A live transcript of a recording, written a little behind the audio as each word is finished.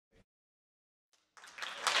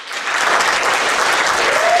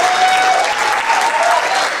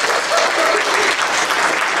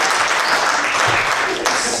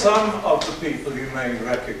Some of the people you may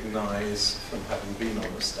recognise from having been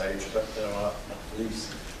on the stage, but there are at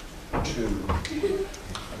least two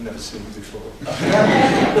I've never seen before.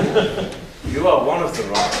 You are one of the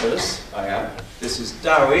writers. I am. This is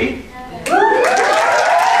Dowie. The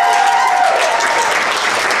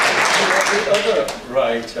other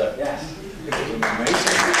writer. Yes. It was an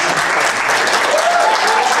amazing.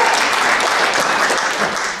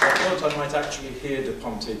 I thought I might actually hear De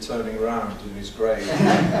Ponte turning around in his grave.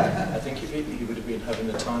 I think he would have been having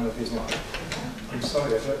the time of his life. I'm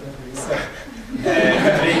sorry, I don't know who you are.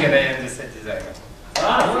 Flygare under city-sägare.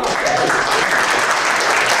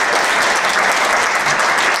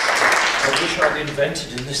 I wish I'd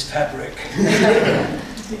invented in this fabric.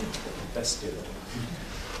 Best deal.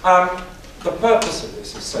 The purpose of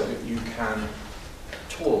this is so that you can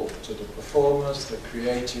talk to the performers, the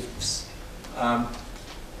creatives,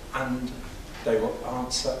 and they will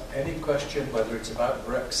answer any question, whether it's about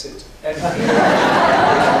Brexit, anything.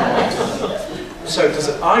 So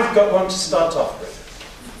I've got one to start off with.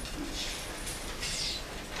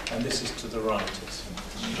 And this is to the writers.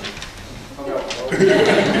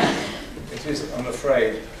 It is, I'm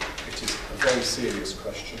afraid, it is a very serious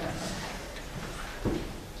question.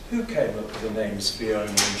 Who came up with the names Fiona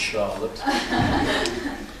and Charlotte?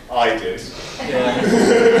 I did. Yeah.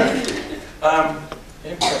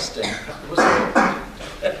 Interesting. Was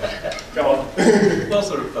there? Go on. Was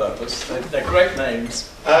there a purpose? They're great names.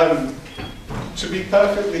 To be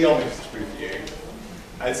perfectly honest with you,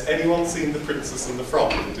 has anyone seen The Princess and the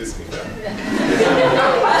Frog in the Disney film? And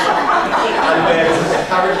there's a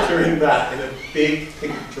character in that in a big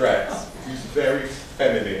pink dress who's very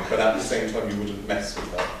feminine, but at the same time you wouldn't mess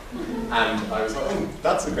with her. And I was like, oh,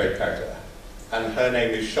 that's a great character. And her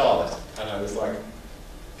name is Charlotte. And I was like,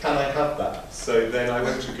 can I have that? So then I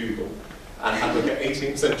went to Google and had a look at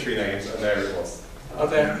 18th century names, and there it was. Oh,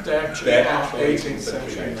 they're actually They're actually 18th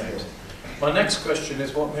century names. My next question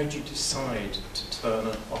is, what made you decide to turn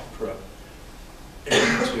an opera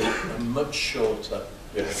into a much shorter,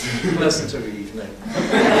 pleasanter evening?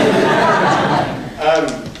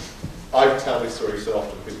 I tell this story so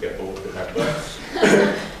often people get bored of it now,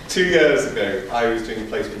 but 2 years ago I was doing a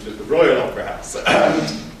placement at the Royal Opera House,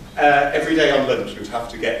 and every day on lunch we'd have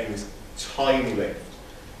to get in this tiny lift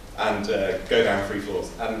and go down 3 floors,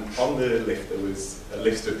 and on the lift there was a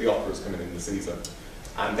list of the operas coming in the season,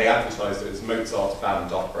 and they advertised it as Mozart's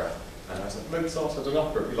band opera. And I was like, Mozart had an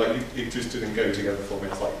opera? Like, it just didn't go together for me.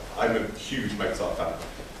 It's like, I'm a huge Mozart fan.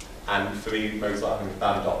 And for me, Mozart having a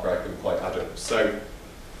band opera, I couldn't quite add up. So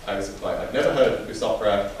I was like, I've never heard of this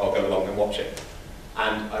opera, I'll go along and watch it.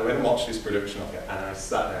 And I went and watched this production of it, and I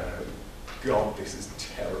sat there and I went, God, this is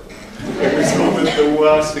terrible. It was one of the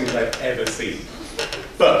worst things I've ever seen.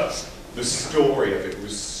 But the story of it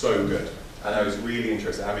was so good, and I was really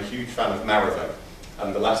interested. I'm a huge fan of Marivaux,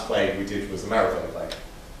 and the last play we did was a Marivaux play.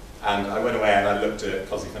 And I went away and I looked at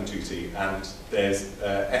Così fan tutte, and there's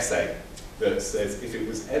an essay that says if it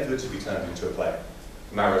was ever to be turned into a play,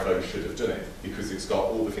 Marivaux should have done it, because it's got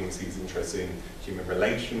all the things he's interested in: human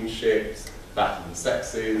relationships, battling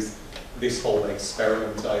sexes, this whole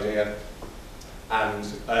experiment idea. And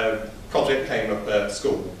a project came up at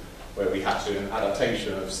school where we had to do an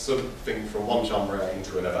adaptation of something from one genre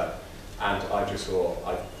into another. And I just thought,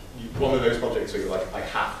 one of those projects where you're like, I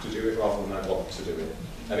have to do it rather than I want to do it.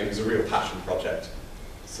 And it was a real passion project.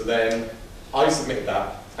 So then I submitted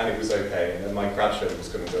that, and it was okay. And then my grad show was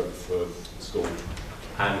going to go for school.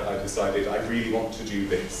 And I decided I really want to do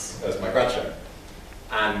this as my grad show.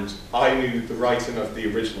 And I knew the writing of the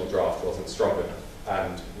original draft wasn't strong enough.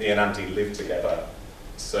 And me and Andy lived together.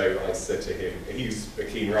 So I said to him, he's a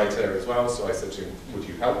keen writer as well, so I said to him, would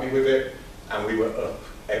you help me with it? And we were up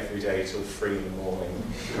every day till 3 in the morning,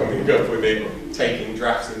 coming up with it, taking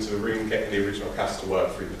drafts into the room, getting the original cast to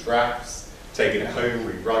work through the drafts, taking it home,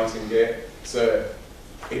 rewriting it. So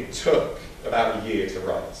it took about a year to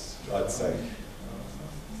write, I'd say.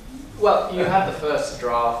 Well, you had the first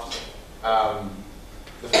draft,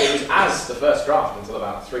 it was as the first draft until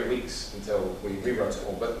about 3 weeks, until we rewrote it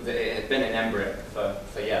all, but it had been in embryo for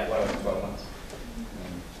yeah, well over 12 months.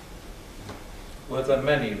 Were there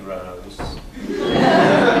many rows?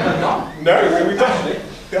 No, we definitely.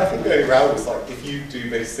 I think the only row was like, if you do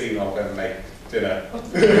this scene, I'll go and make dinner.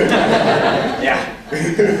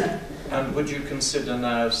 Yeah. And would you consider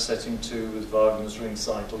now setting 2 with Wagner's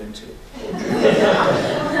Ringcycle into it?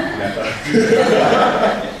 Never.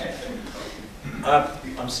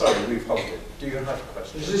 I'm sorry, we've halted. Do you have a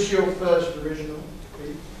question? Is this your first original?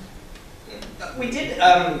 We did,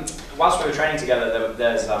 whilst we were training together,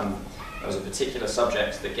 there was a particular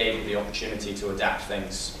subject that gave you the opportunity to adapt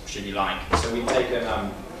things should you like. So we've taken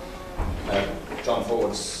John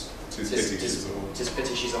Ford's "'Tis pity she's a whore." "'Tis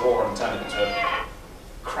pity she's a whore," and turned it into a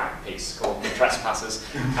crap piece called "The Trespassers."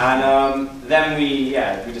 And then we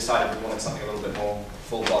decided we wanted something a little bit more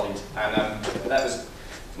full-bodied, and that was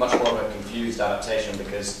much more of a confused adaptation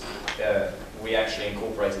because we actually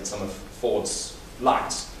incorporated some of Ford's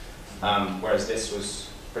lights, whereas this was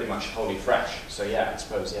pretty much wholly fresh. So yeah, I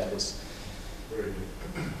suppose it is.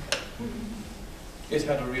 It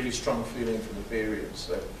had a really strong feeling for the period,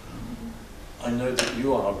 so I know that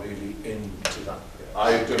you are really into that period.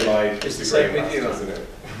 I've done my It's the same with you, isn't it?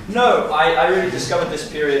 No, I really discovered this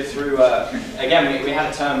period through, again, we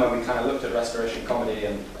had a term where we kind of looked at restoration comedy,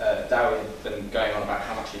 and Dowie had been going on about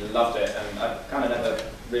how much he loved it, and I kind of never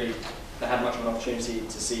really had much of an opportunity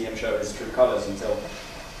to see him show his true colours until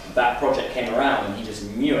that project came around, and he just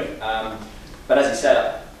knew it. But as he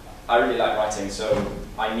said, I really like writing, so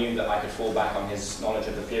I knew that I could fall back on his knowledge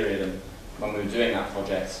of the period, and when we were doing that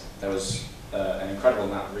project, there was an incredible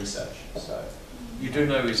amount of research. So. You do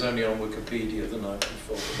know he's only on Wikipedia the night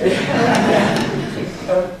before.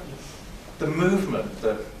 The movement,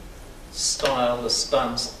 the style, the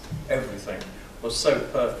stance, everything was so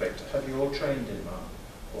perfect. Have you all trained in that?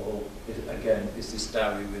 Or, again, is this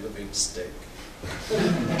Dowie with a big stick?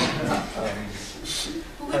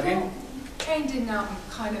 Well, we've all trained in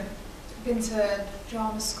kind of been to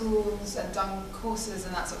drama schools and done courses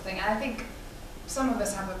and that sort of thing. And I think some of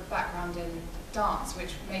us have a background in dance,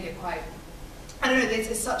 which made it quite, I don't know,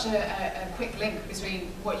 it's such a quick link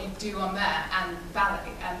between what you do on there and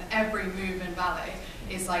ballet, and every move in ballet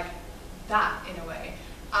is like that in a way.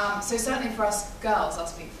 So certainly for us girls, I'll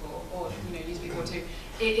speak for, or you speak for too,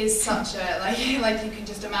 it is such a, like you can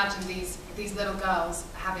just imagine these little girls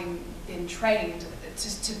having been trained to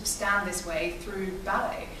stand this way through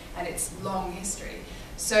ballet and its long history.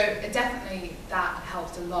 So definitely that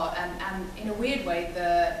helped a lot, and in a weird way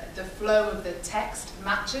the flow of the text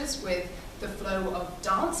matches with the flow of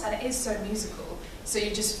dance, and it is so musical, so you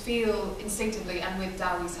just feel instinctively, and with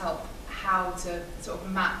Dowie's help, how to sort of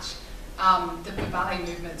match the ballet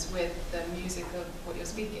movements with the music of what you're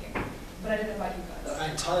speaking. But I don't know about you guys. I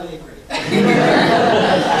entirely agree.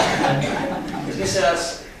 This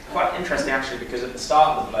is quite interesting actually, because at the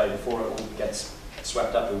start of the play, before it all gets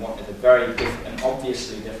swept up, we wanted a very different, and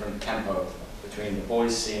obviously different tempo between the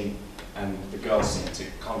boys' scene and the girls' scene to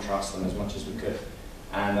contrast them as much as we could.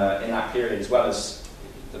 And in that period, as well as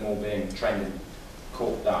them all being trained in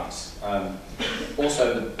court dance,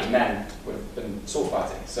 also the men would have been sword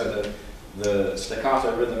fighting. So the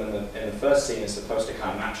staccato rhythm in the first scene is supposed to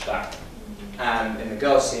kind of match that. And in the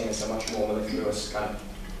girls' scene, it's a much more mellifluous, kind of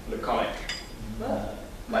laconic,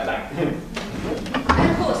 like that. And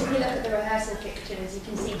of course, if you look at the rehearsal pictures, you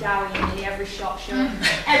can see Dowie in nearly every shot showing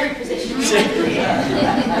every position.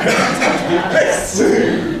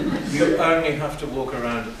 You only have to walk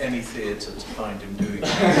around any theatre to find him doing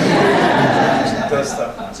that. Does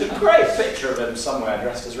that? It's a great picture of him somewhere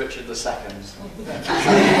dressed as Richard II.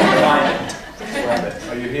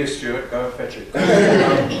 Are you here, Stuart? Go and fetch it.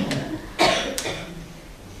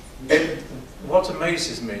 What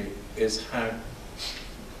amazes me is how,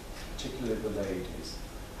 particularly the ladies,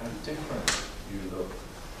 how different you look.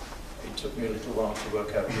 It took me a little while to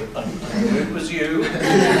work out that I knew it was you.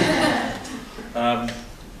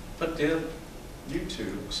 But dear, you two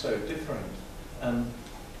look so different. And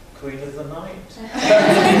Queen of the Night.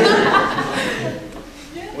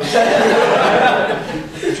 Would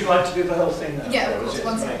you like to do the whole thing now? Yeah, of course,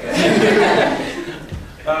 one second.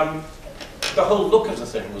 The whole look of the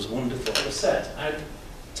thing was wonderful. The set.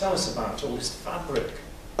 Tell us about all this fabric.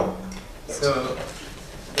 So,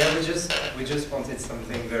 yeah, we just wanted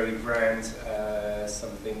something very grand,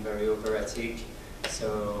 something very operatic.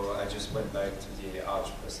 So I just went back to the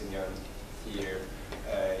Arch Proscenium here,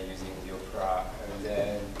 using the opera, and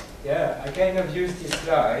then yeah, I kind of used this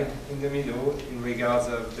slide in the middle in regards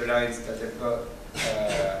of the lines that I've got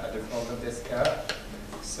at the front of the skirt.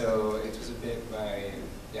 So it was a bit my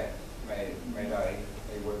line, my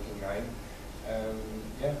working line.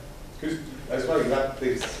 Yeah. Because as well,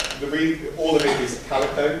 all of it is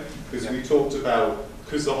calico, because we talked about,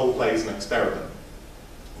 because the whole play is an experiment,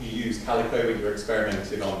 you use calico when you're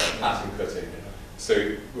experimenting on pattern cutting. So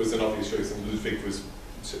it was an obvious choice, and Ludwig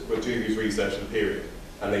were doing his research in the period,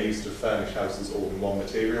 and they used to furnish houses all in one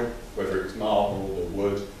material, whether it was marble or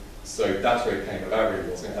wood. So that's where it came about, really,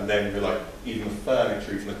 wasn't it? And then we're like, even the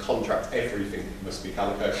furniture, even the contract, everything must be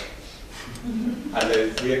calico. And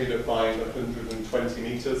then we ended up buying 120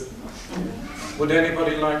 metres. Would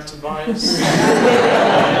anybody like to buy us?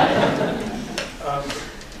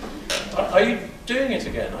 Are you doing it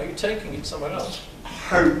again? Are you taking it somewhere else?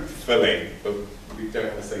 Hopefully, but we don't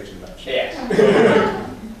want to say too much. Yes.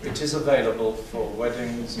 It is available for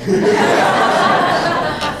weddings.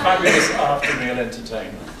 Fabulous after-meal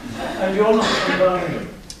entertainment. And you're not from Birmingham?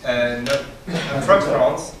 No, I'm from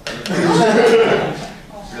France.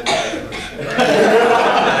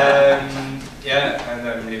 Yeah, and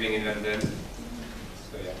I'm living in London.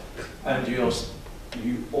 So yeah. And you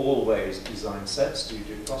always design sets? Do you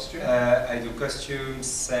do costume? I do costumes,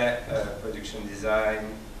 set, production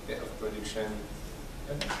design, bit of production.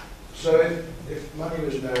 So if money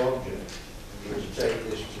was no object, and you were to take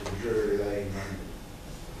this to the Drury Lane,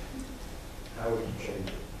 how would you change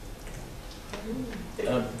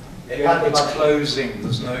it? It's closing,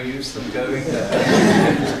 there's no use them going there.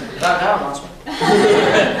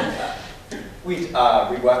 We'd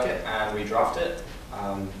rework it and redraft it.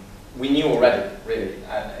 We knew already, really,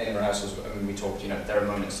 in rehearsals, when we talked, there are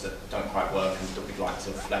moments that don't quite work and that we'd like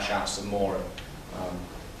to flesh out some more.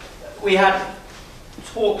 We had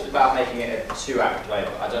talked about making it a 2-act play,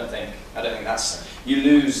 but I don't think that's, you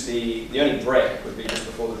lose the only break would be just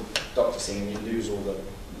before the doctor scene, and you lose all the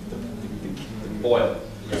boil.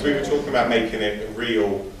 Because we were talking about making it a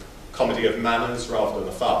real comedy of manners rather than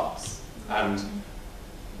a farce. And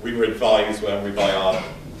we were advised, weren't we, by our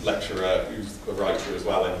lecturer, who's a writer as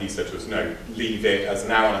well, and he said to us, no, leave it as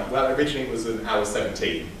an hour. Well, originally it was an hour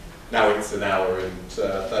 17. Now it's an hour and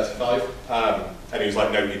 35. And he was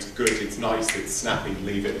like, no, it's good, it's nice, it's snappy,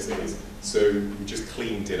 leave it as it is. So we just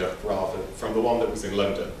cleaned it up rather, from the one that was in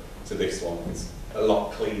London to this one. It's a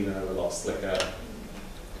lot cleaner, a lot slicker.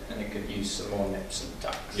 And it could use some more nips and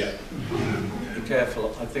tucks. Yeah. Be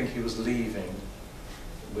careful, I think he was leaving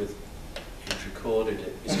with, he'd recorded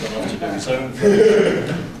it, he's gone off to do his own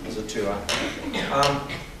version as a 2-act.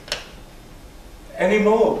 Any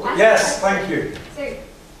more? Yes, thank you. So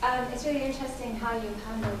it's really interesting how you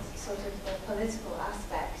handled sort of the political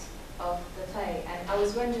aspect of the play, and I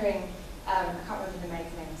was wondering, I can't remember the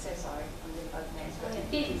maid's name, so sorry, I'm doing both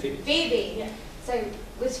names. Phoebe. Yeah. So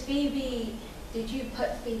was Phoebe, did you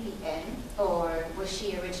put Phoebe in, or was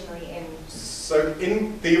she originally in? So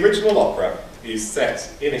in the original opera is set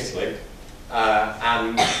in Italy,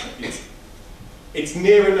 and it's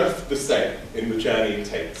near enough the same in the journey it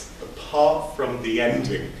takes, apart from the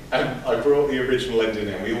ending. And I brought the original ending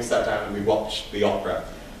in, we all sat down and we watched the opera,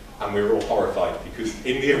 and we were all horrified, because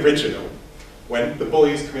in the original, when the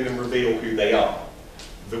boys come in and reveal who they are,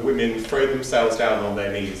 the women throw themselves down on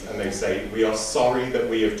their knees and they say, we are sorry that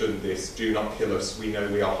we have done this, do not kill us, we know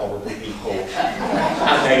we are horrible people.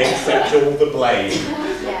 And they accept all the blame,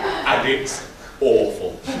 and it's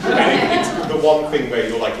awful. And it's the one thing where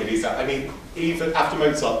you're like, it is, I mean, even after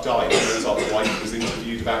Mozart died, Mozart's wife was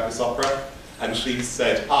interviewed about this opera, and she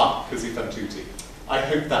said, così fan tutti. I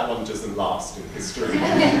hope that one doesn't last in history.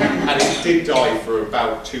 And it did die for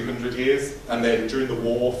about 200 years, and then during the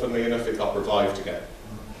war, funnily enough, it got revived again.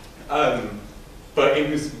 But it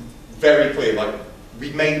was very clear, like,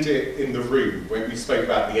 we made it in the room when we spoke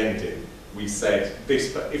about the ending. We said,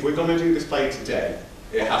 if we're going to do this play today,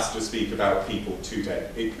 it has to speak about people today.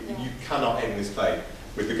 You cannot end this play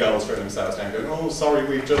with the girls throwing themselves down going, oh, sorry,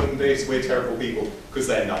 we've done this, we're terrible people, because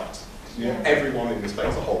they're not. Everyone in this play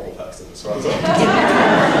is a horrible person, as far as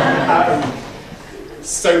I'm concerned.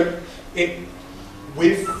 So,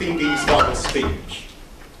 with Phoebe's final speech,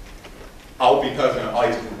 I'll be perfect,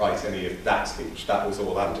 I didn't write any of that speech, that was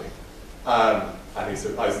all Andy. And I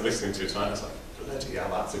was listening to it tonight, and I was like, bloody hell,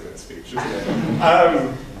 that's a good speech, isn't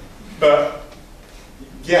it? But,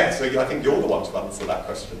 yeah, so I think you're the one to answer that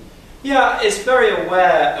question. Yeah, it's very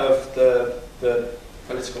aware of the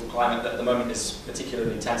political climate that at the moment is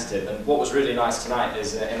particularly tentative. And what was really nice tonight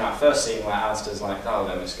is in that first scene where Alistair's like, oh,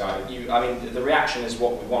 they're misguided. I mean, the reaction is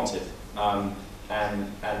what we wanted. And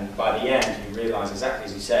by the end, you realise exactly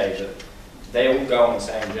as you say that they all go on the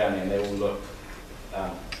same journey and they all look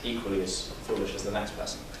equally as foolish as the next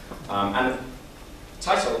person. And the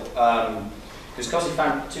title, because così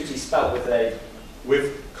fan tutti spelt with a...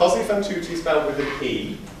 With così fan tutti spelled with an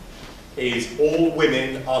E, is all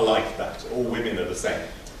women are like that, all women are the same.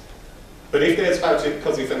 But if there's about it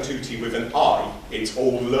così fan tutti with an I, it's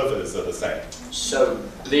all lovers are the same. So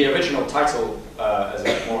the original title, as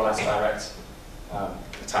a more or less direct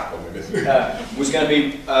attack on women, was going to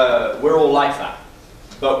be We're All Like That.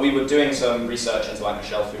 But we were doing some research into like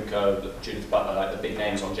Michel Foucault, Judith Butler, like the big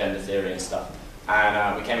names on gender theory and stuff.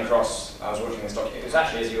 And we came across, I was watching this document, it was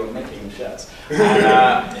actually as you were making the shirts,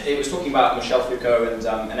 and it was talking about Michel Foucault and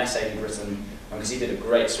an essay he'd written, because he did a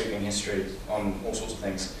great sweeping history on all sorts of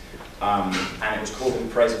things, and it was called In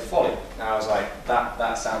Praise of Folly. And I was like,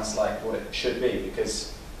 that sounds like what it should be,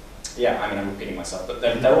 because, yeah, I mean, I'm repeating myself, but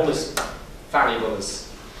they're all as valuable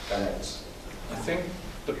as their names. I think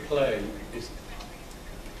the play is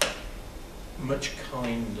much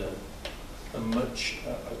kinder and much,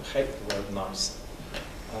 I hate the word nicer.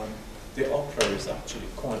 The opera is actually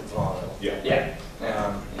quite vile. Yeah.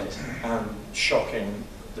 And shocking.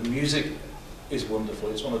 The music is wonderful.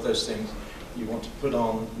 It's one of those things you want to put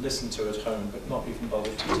on, listen to at home, but not even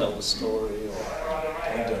bother to tell the story or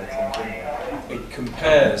anything. It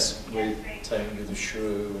compares with Taming of the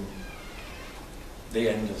Shrew and the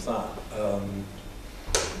end of that.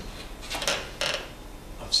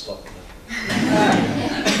 I've stopped now.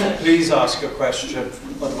 Please ask a question,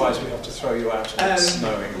 otherwise we have to throw you out and it's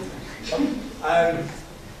snowing.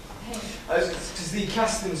 Because the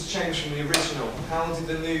casting's changed from the original, how did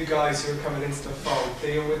the new guys who are coming into the fold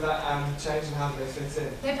deal with that change, and how do they fit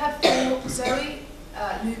in? They've had Zoe,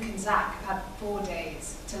 Luke and Zach have had 4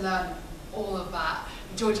 days to learn all of that.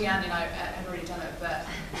 Georgianne and I have already done it, but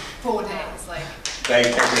 4 days, like... They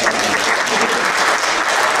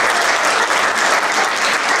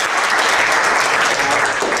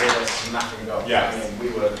smashing goal. Yeah. I mean, we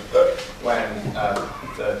were, when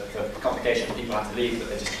the complication, people had to leave, but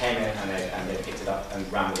they just came in and they picked it up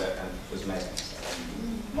and ran with it, and it was amazing.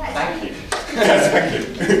 Yeah, Thank you. Yes, thank you.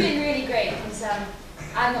 It's been really great because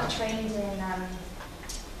I'm not trained in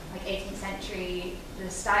like 18th century the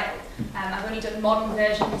style. I've only done modern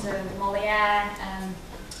versions of Moliere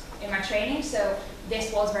in my training, so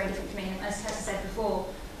this was very different for me. And as Tessa said before,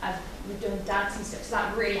 we've done dance and stuff, so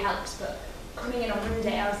that really helps. But coming in on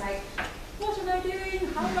Monday, I was like, what am I doing?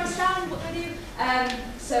 How do I stand? What do I do?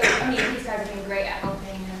 So I mean, these guys have been great at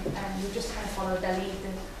helping, and we've just kind of followed their lead, the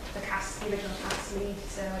original cast lead.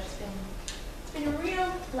 So it's been a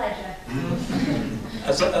real pleasure.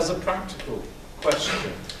 As a practical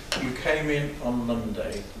question, you came in on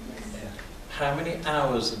Monday. How many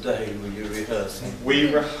hours a day were you rehearsing?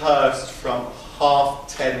 We rehearsed from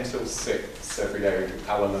 10:30 till 6 every day,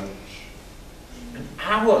 our lunch. An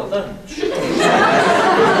hour lunch?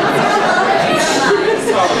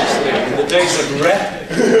 Honestly, in the days of rep.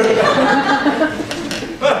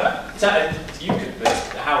 So, you could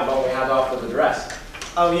list how long we had after the dress.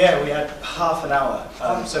 Oh yeah, we had half an hour.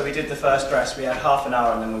 So we did the first dress, we had half an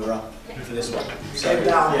hour and then we were up for this one. So Came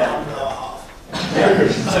down yeah. 1 hour and a half. Yeah.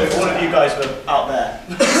 So all of you guys were out there.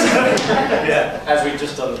 Yeah. As we'd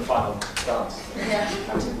just done the final dance. Yeah.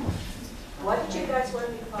 Why did you guys want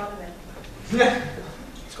to be part of it?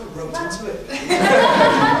 It's got roped into it.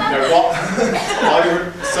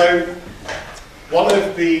 So one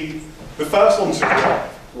of the first one to go up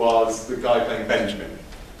was the guy playing Benjamin,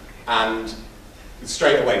 and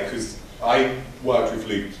straight away, because I worked with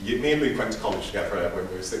Luke, me and Luke went to college together when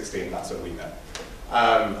we were 16, that's when we met.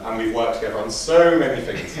 And we've worked together on so many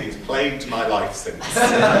things. He's plagued my life since.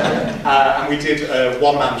 And we did a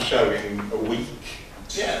one-man show in a week,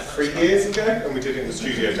 3 years ago, and we did it in the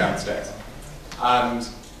studio downstairs. And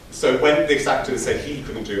so when this actor said he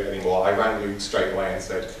couldn't do it anymore, I rang Luke straight away and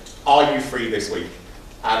said, are you free this week?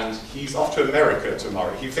 And he's off to America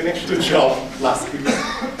tomorrow. He finished a job last week.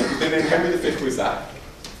 He's been in Henry V with Zach.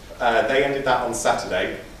 They ended that on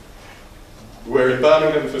Saturday. We're in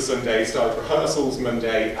Birmingham for Sunday, started rehearsals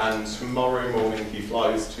Monday, and tomorrow morning he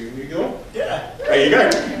flies to New York. Yeah. There you go.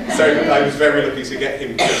 So I was very lucky to get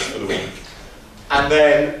him just for the week. And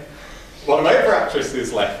then one of my other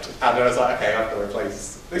actresses left, and I was like, okay, I've got to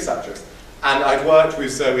replace this actress. And I'd worked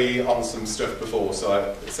with Zoe on some stuff before, so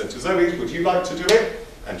I said to Zoe, would you like to do it?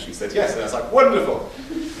 And she said yes, and I was like, wonderful.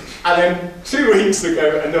 And then 2 weeks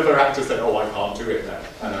ago, another actor said, oh, I can't do it now.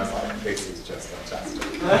 And I was like, this is just fantastic.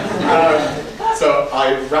 So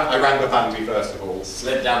I rang the bandy first of all.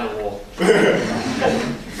 Slid down the wall.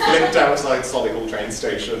 Flipped outside Solihull train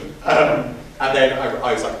station. And then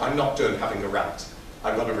I was like, I'm not done having a rant.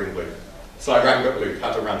 I'm going to ring Luke. So I rang up Luke,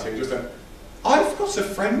 had a rant, and just went, I've got a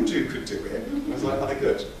friend who could do it. And I was like, are they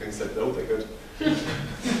good? And he said, oh, they're good.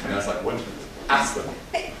 And I was like, wonderful. Ask them.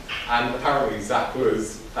 And apparently Zach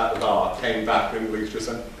was at the bar, came back, and Luke just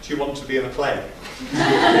went, do you want to be in a play?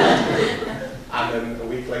 And then a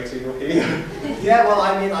week later you're here. Yeah, well,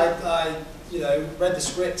 I mean, I read the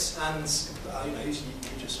script and, you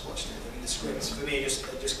just watched it. I mean, the script, for me, it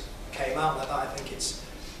just came out like that. I think it's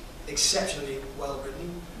exceptionally well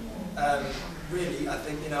written. Really, I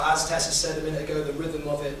think, as Tessa said a minute ago, the rhythm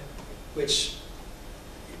of it, which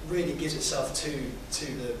really gives itself to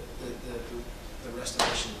the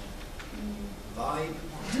restoration vibe.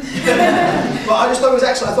 But I just thought it was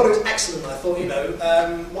excellent. I thought it was excellent. I thought,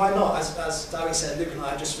 why not? As Darren said, Luke and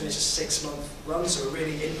I have just finished a 6-month run, so we're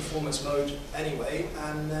really in performance mode anyway.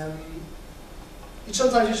 And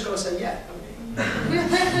sometimes you just got to say yeah, haven't you?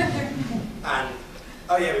 And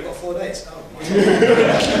oh yeah, we've got 4 days. Oh,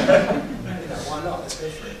 why not? Let's go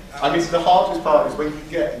for it. I mean, the hardest part is when you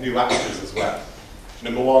get new actors as well.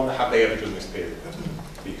 Number one, have they ever done this period?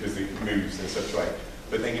 Because it moves in such a way.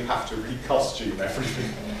 But then you have to re-costume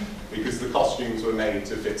everything, because the costumes were made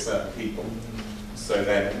to fit certain people. So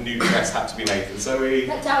then new dress had to be made for Zoe.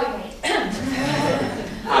 That's how we made.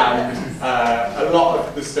 And a lot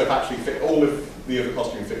of the stuff actually fit, all of the other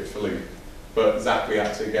costume fit for Luke. But Zachary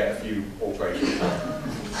had to get a few alterations.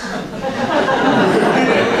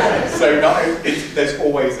 So there's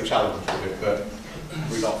always a challenge with it, but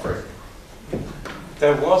we got through.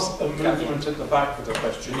 There was a movement at the back of the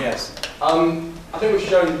question, yes. I think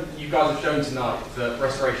you guys have shown tonight that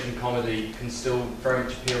restoration comedy can still very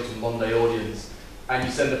much appeal to a modern-day audience, and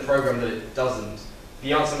you said in the programme that it doesn't.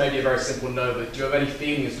 The answer may be a very simple no, but do you have any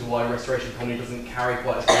feeling as to why restoration comedy doesn't carry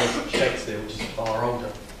quite as well as Shakespeare, which is far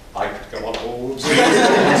older? I could go on all day.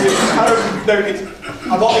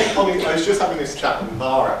 I was just having this chat in the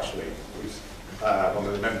bar actually with one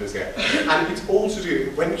of the members here, and it's all to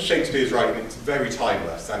do, when Shakespeare's writing, it's very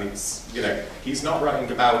timeless, and it's, you know, he's not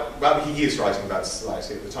writing about, well, he is writing about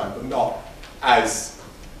society at the time, but not as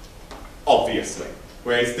obviously.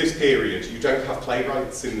 Whereas this period, you don't have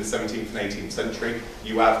playwrights in the 17th and 18th century,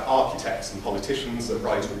 you have architects and politicians that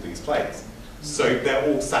write all these plays. So they're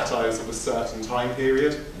all satires of a certain time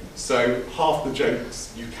period. So half the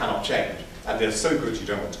jokes you cannot change, and they're so good you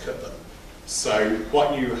don't want to cut them. So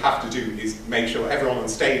what you have to do is make sure everyone on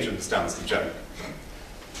stage understands the joke.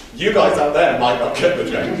 You guys out there might not get the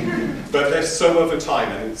joke, but there's some other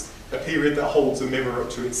time, and it's a period that holds a mirror up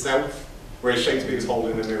to itself, whereas Shakespeare's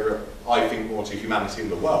holding a mirror, I think, more to humanity in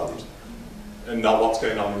the world, and not what's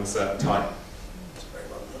going on in a certain time.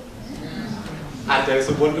 And there's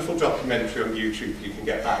a wonderful documentary on YouTube you can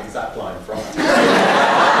get that exact line from. And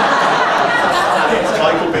it's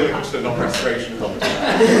Michael Billington on restoration comedy.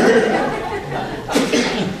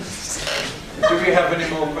 Do we have any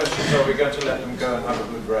more questions, or are we going to let them go and have a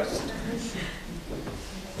good rest?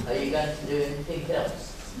 Are you going to do anything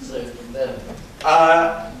else? So,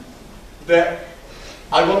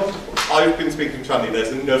 I've been speaking to Andy,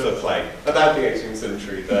 there's another play about the 18th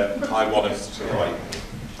century that I want us to write.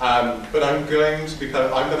 But I'm going to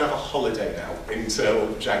have a holiday now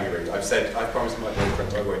until January. I promised my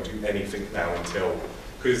boyfriend I won't do anything now until,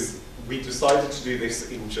 because we decided to do this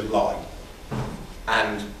in July,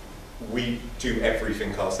 and we do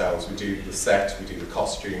everything ourselves. We do the set, we do the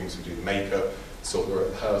costumes, we do the makeup, sort the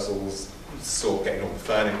rehearsals, sort getting all the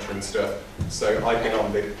furniture and stuff. So I've been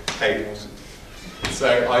on the tables.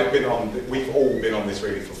 So we've all been on this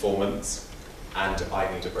really for 4 months. And I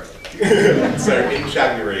need a break. So in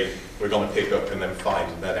January, we're going to pick up and then find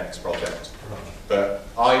their next project. But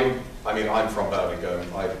I'm from Birmingham.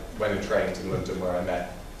 I went and trained in London where I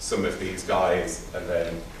met some of these guys and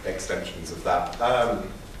then extensions of that.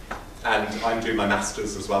 And I'm doing my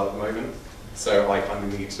Masters as well at the moment. So I kind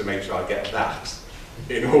of need to make sure I get that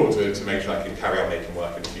in order to make sure I can carry on making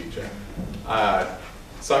work in the future.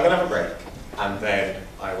 So I'm going to have a break, and then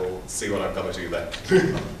I will see what I'm going to do then.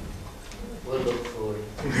 We'll look forward.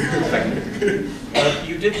 Thank you.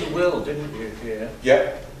 You did the will, didn't you, here?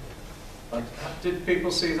 Yeah. Did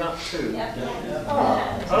people see that too? Yeah.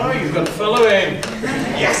 Oh, you've got a following.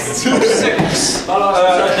 Yes. 6.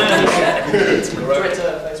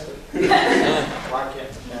 Twitter, Facebook. Like it.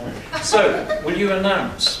 So, will you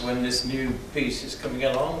announce when this new piece is coming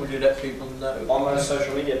along? Will you let people know? On those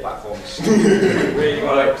social media platforms. Really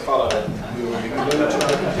Right. follow it. We will be good at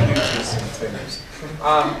some things.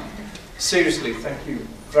 Seriously, thank you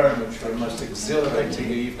very much for a most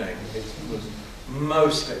exhilarating evening. It was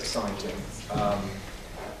most exciting.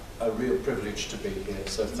 A real privilege to be here,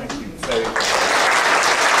 so thank you very much.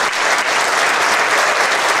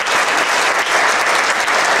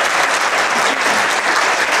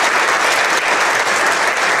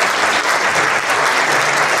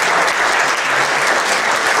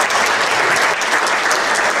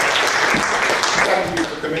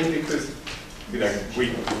 Because, you know, we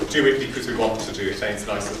do it because we want to do it, and it's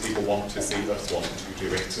nice that people want to see us want to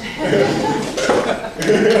do it.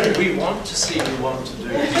 We want to see you want to do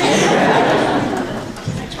it.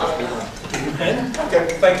 Okay,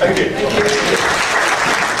 thank you.